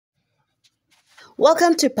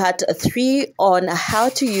Welcome to part 3 on how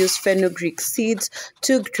to use fenugreek seeds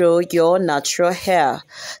to grow your natural hair.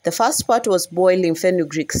 The first part was boiling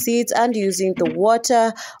fenugreek seeds and using the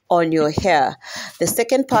water on your hair. The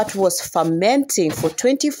second part was fermenting for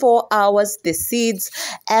 24 hours the seeds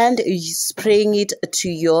and spraying it to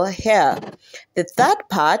your hair. The third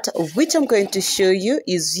part, which I'm going to show you,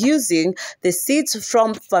 is using the seeds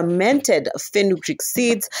from fermented fenugreek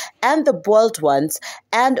seeds and the boiled ones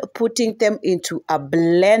and putting them into a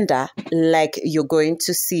blender like you're going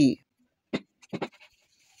to see.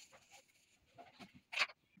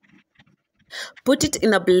 Put it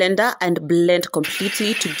in a blender and blend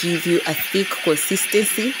completely to give you a thick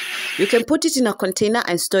consistency. You can put it in a container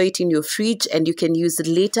and store it in your fridge, and you can use it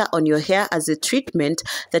later on your hair as a treatment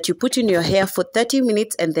that you put in your hair for 30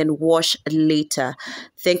 minutes and then wash later.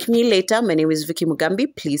 Thank me later. My name is Vicky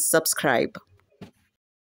Mugambi. Please subscribe.